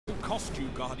cost you,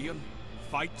 Guardian.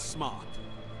 Fight smart.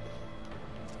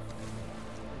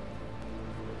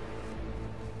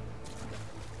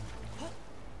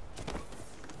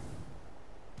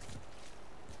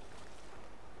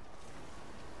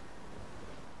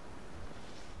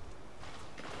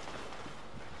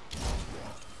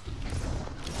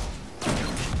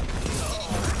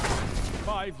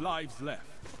 Five lives left.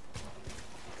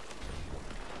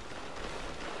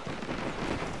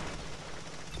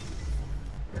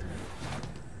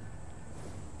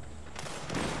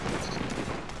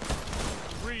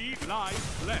 Three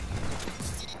lives left.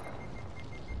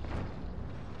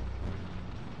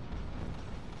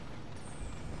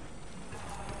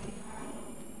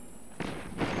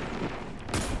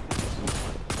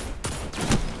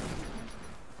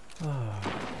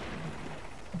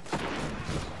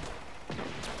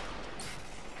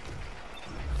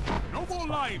 No more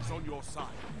lives on your side.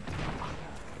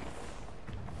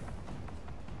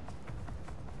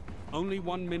 Only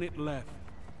 1 minute left.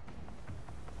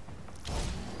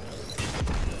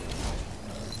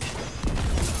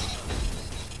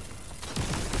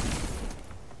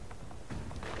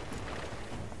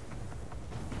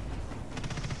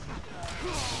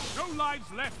 No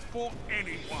lives left for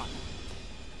anyone.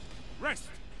 Rest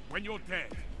when you're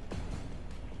dead.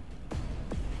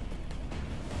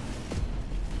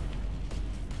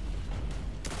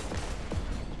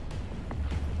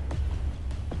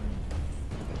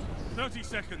 "30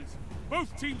 seconds.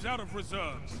 Both teams out of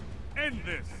reserves. End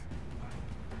this."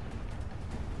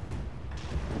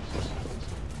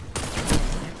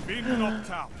 You've been knocked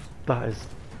out. That is...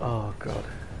 oh god.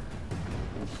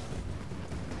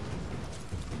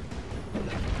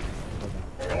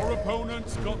 Your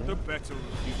opponents got the better of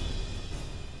you.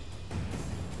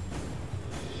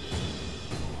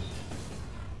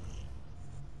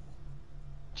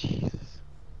 Jesus.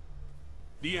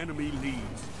 The enemy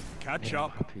leads. Catch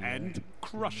up and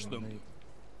crush them.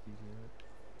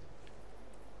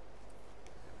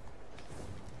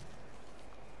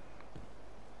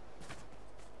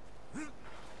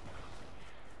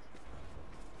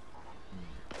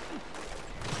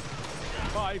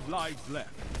 Five lives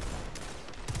left.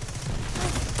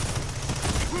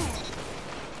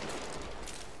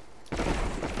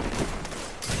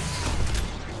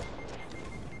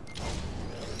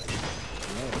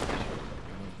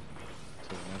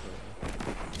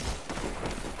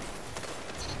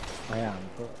 I am,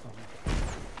 but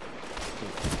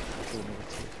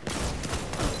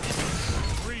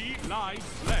Three lives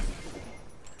left.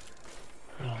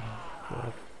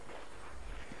 God.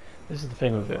 This is the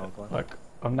thing with it, like,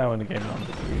 I'm now in the game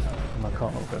under 3 and I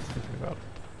can't help but thinking about it.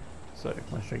 So,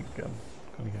 my streak kind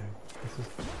of go, this is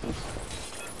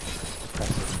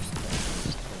depressing.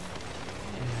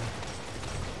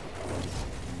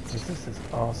 There's just this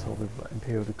arsehole with like,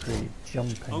 Imperial Decree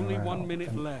jumping Only around 1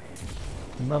 minute left.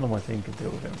 None of my team can deal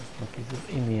with him. Like, he's just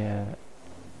in the air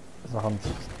as a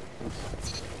hunter.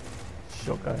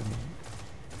 Shotgun.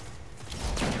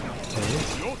 There he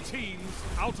is. Your team's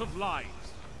out of lives.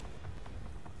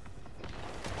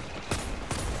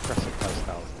 aggressive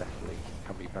playstyles definitely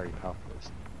can be very powerful. It's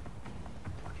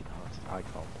fucking hard. I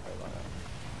can't play like that.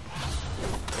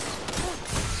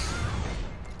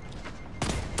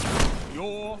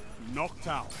 You're knocked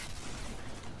out.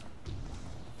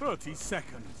 30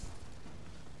 seconds.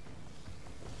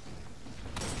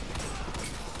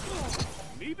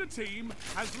 Neither team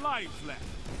has lives left.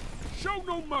 Show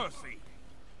no mercy.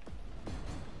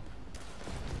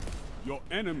 Your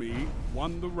enemy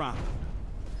won the round.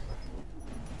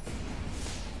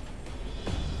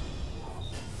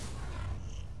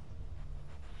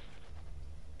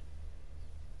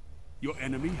 Your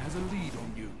enemy has a lead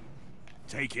on you.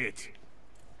 Take it.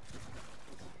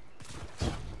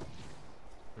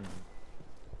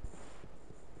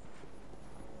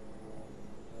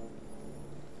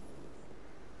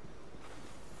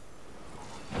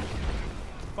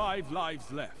 Five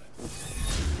lives left.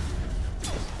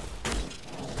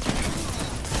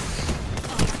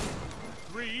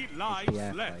 Three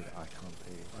lives left. I can't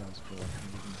do. I always feel like I'm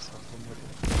moving myself on with it.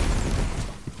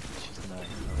 She's no.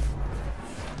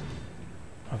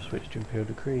 I've switched to Imperial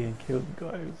Decree and killed the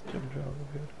guy who's jumped out of the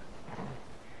field.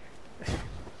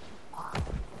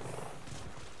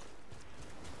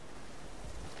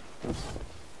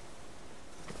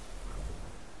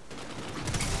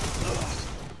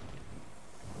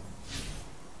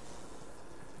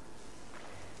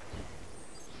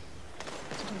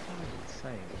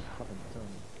 Haven't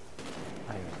done.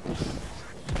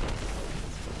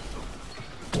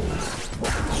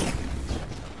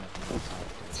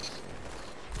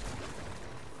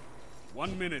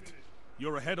 1 minute.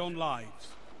 You're ahead on lives.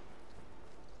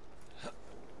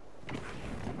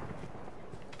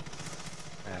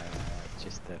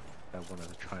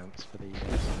 chance for the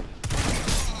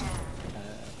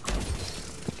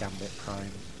Gambit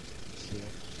Prime seal.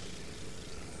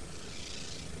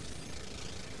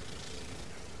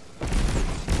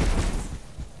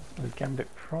 The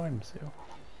Gambit Prime seal?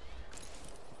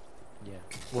 Yeah,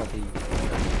 well the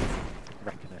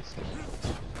Reckoner seal.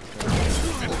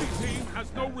 Enemy team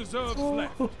has no reserves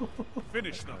left.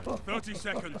 Finish them. 30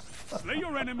 seconds. Slay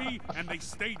your enemy and they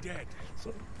stay dead.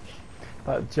 So,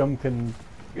 that jumping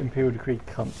Imperial Decree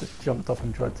cunt just jumped up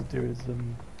and tried to do his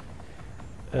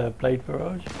blade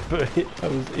barrage, but I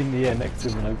was in the air next to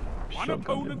him and I One shotgunned him in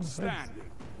opponent the face.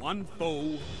 standing. One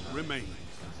foe remains.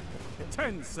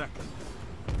 10 seconds.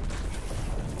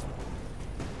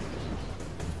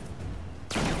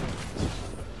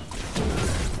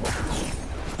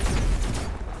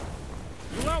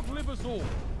 You'll outlive us all.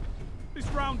 This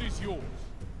round is yours.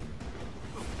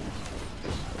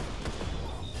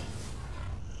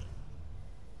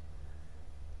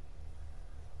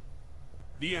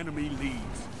 The enemy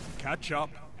leads. Catch up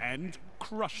and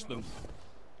crush them.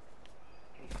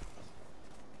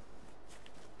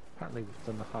 Apparently we've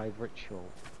done the Hive Ritual.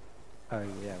 Oh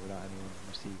yeah, without anyone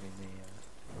receiving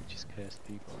the Witch's Curse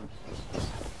people.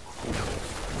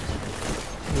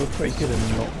 You're pretty good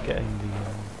at not getting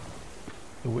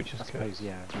the Witch's I Curse. suppose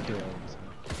yeah, you do it all the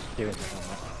time. Do it on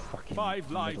that fucking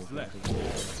 5 lives middle left.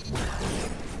 bloody-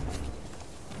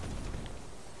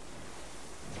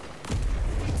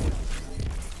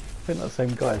 I think that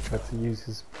same guy tried to use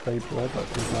his blade barrage like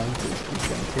 3 times, but he's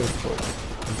getting killed for it.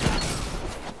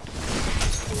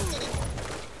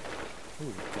 Ooh,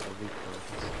 we've got a recoil.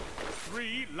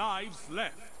 3 lives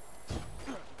left.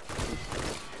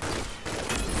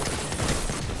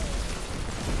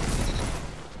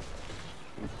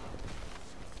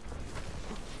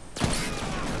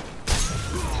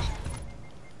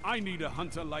 I need a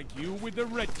hunter like you with the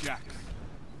red jacks.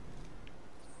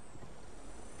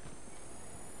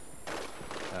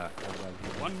 Oh, well,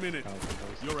 1 minute.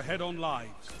 You're ahead on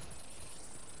lives.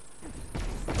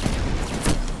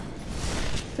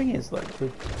 The thing is, like, the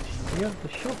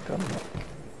shotgun like,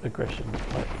 aggression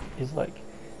like, is like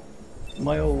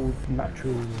my old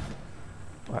natural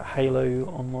like Halo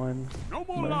online No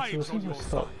more mode, so lives as soon on as your I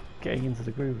start side. getting into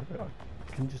the groove of it,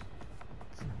 I can just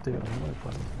do it on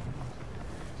mobile.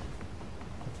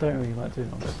 I don't really like doing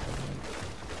it on desktop.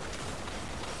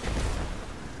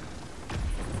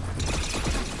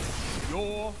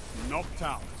 You're knocked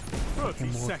out. 30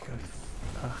 More seconds.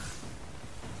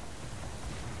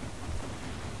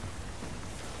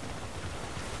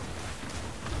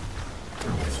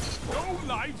 No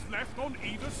lives left on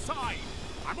either side.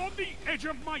 I'm on the edge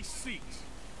of my seat.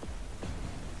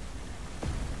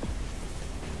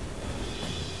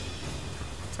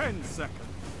 Ten seconds.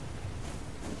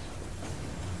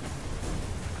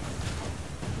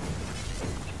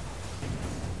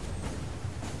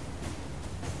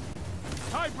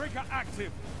 Tiebreaker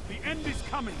active. The end is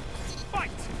coming. Fight!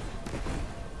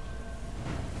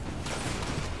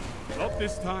 Not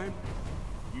this time.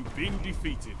 You've been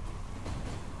defeated.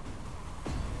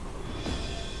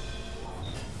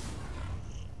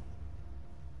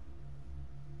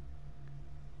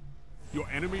 Your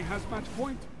enemy has match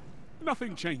point.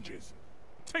 Nothing changes.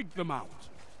 Take them out.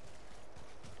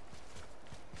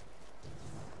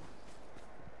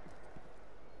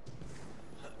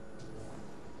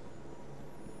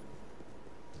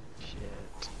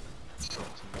 Shit.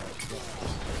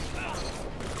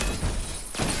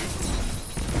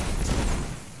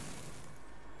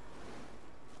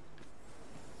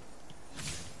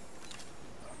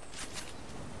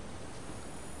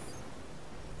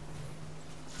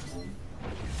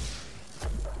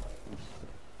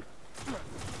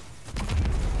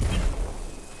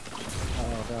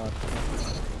 Oh god.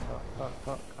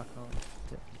 Fuck, I can't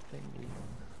get the thingy.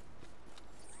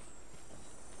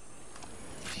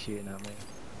 Shooting at me.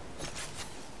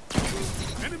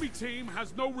 Enemy team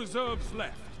has no reserves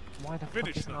left. Why the fuck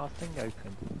Finish isn't them. our thing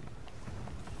open?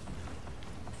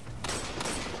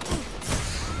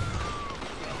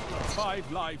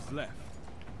 5 lives left.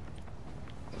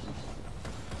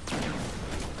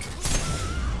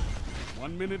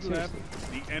 One minute left.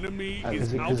 The enemy Oh, is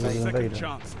is it out 'cause of of the second invader?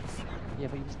 chances. Yeah,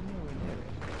 but he was nowhere near it.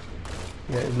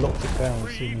 Yeah, it locked it down as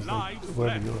 3 soon as lives they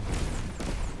wherever left. you're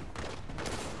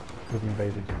with the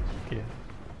invaded gear.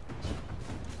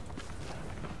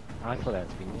 I thought that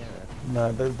to be near it.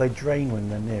 No, they drain when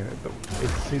they're near it, but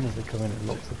as soon as they come in, it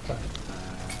locks it back.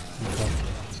 You can't-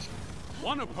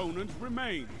 One opponent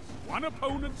remains. One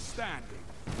opponent standing.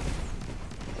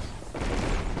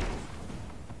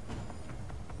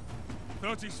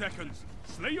 "30 seconds.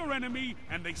 Slay your enemy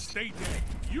and they stay dead.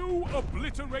 You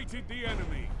obliterated the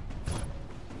enemy.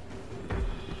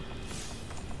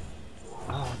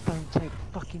 Oh, don't take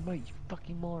the fucking mate, you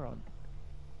fucking moron.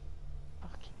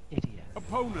 Fucking idiot.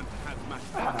 Opponent has match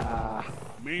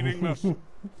point. Meaningless.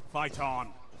 Fight on.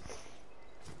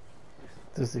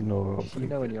 Just ignore it. You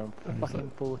know when you're on And it's fucking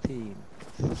like- 14.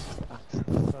 That's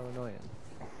so annoying.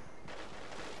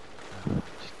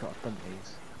 Just gotta bump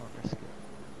these. Can't risk it.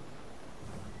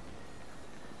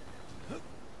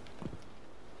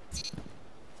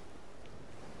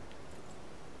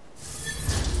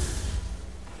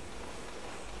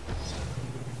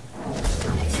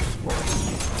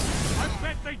 I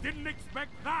bet they didn't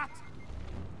expect that.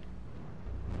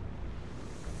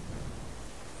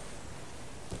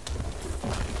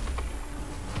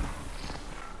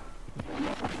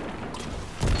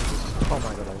 Oh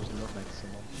my god, I was not next to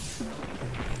someone.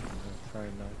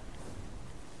 Very low.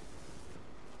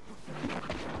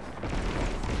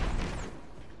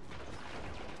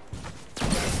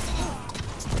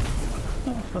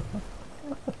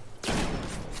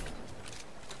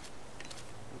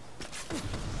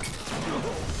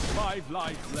 Five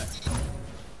lives left.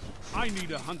 I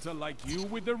need a hunter like you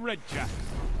with the red jacket.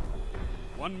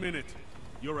 1 minute.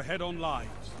 You're ahead on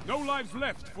lives. No lives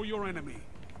left for your enemy.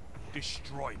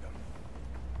 Destroy them.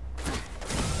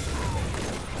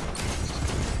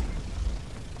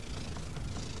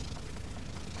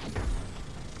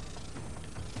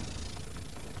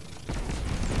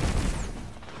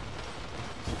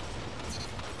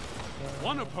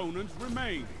 One opponent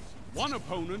remains. One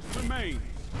opponent remains.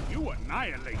 You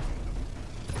annihilated them.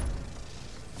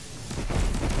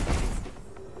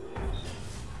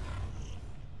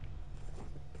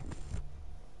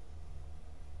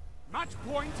 Match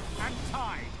point and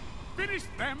tied. Finish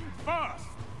them first.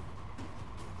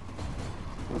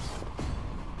 Bruce.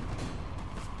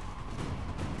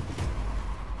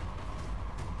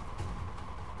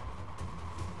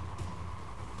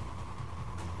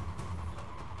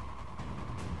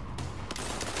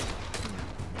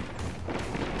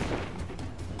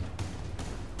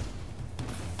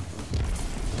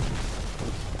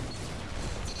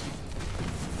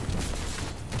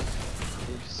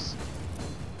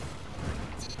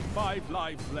 5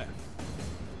 lives left.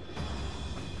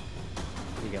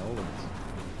 You get all of it.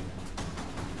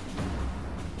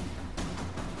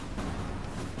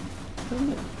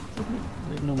 Doesn't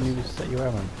it normally just set your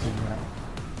arrow and zoom out?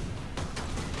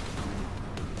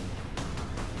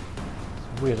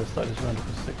 It's weird, I started this round up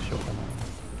a 6 shot on it.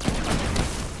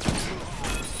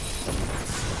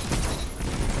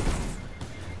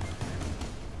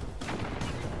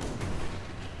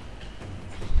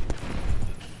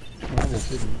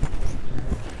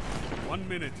 1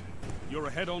 minute. You're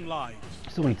ahead on lives.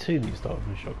 It's only 2 that you start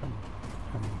with a shotgun.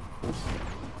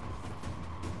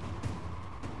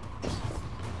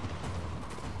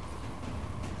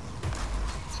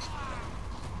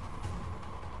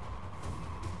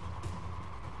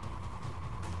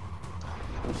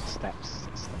 Steps.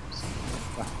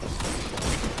 Wow.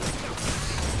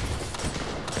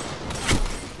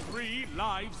 3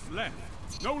 lives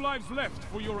left. No lives left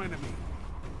for your enemy.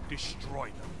 Destroy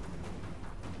them.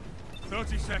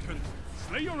 30 seconds.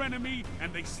 Slay your enemy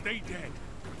and they stay dead.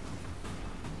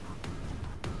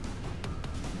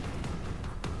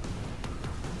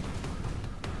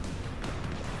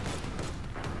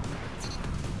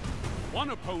 One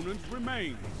opponent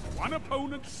remains. One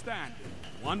opponent standing.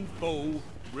 One foe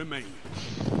remains.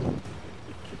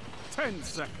 10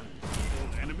 seconds.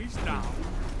 All enemies down.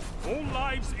 All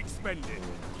lives expended.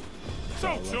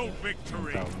 Total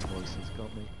victory. Bell voices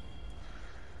got me.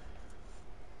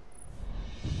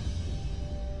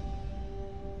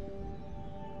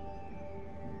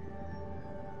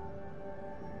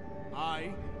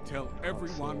 I tell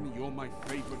everyone you're my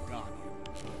favorite guardian.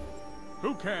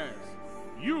 Who cares?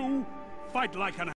 You fight like an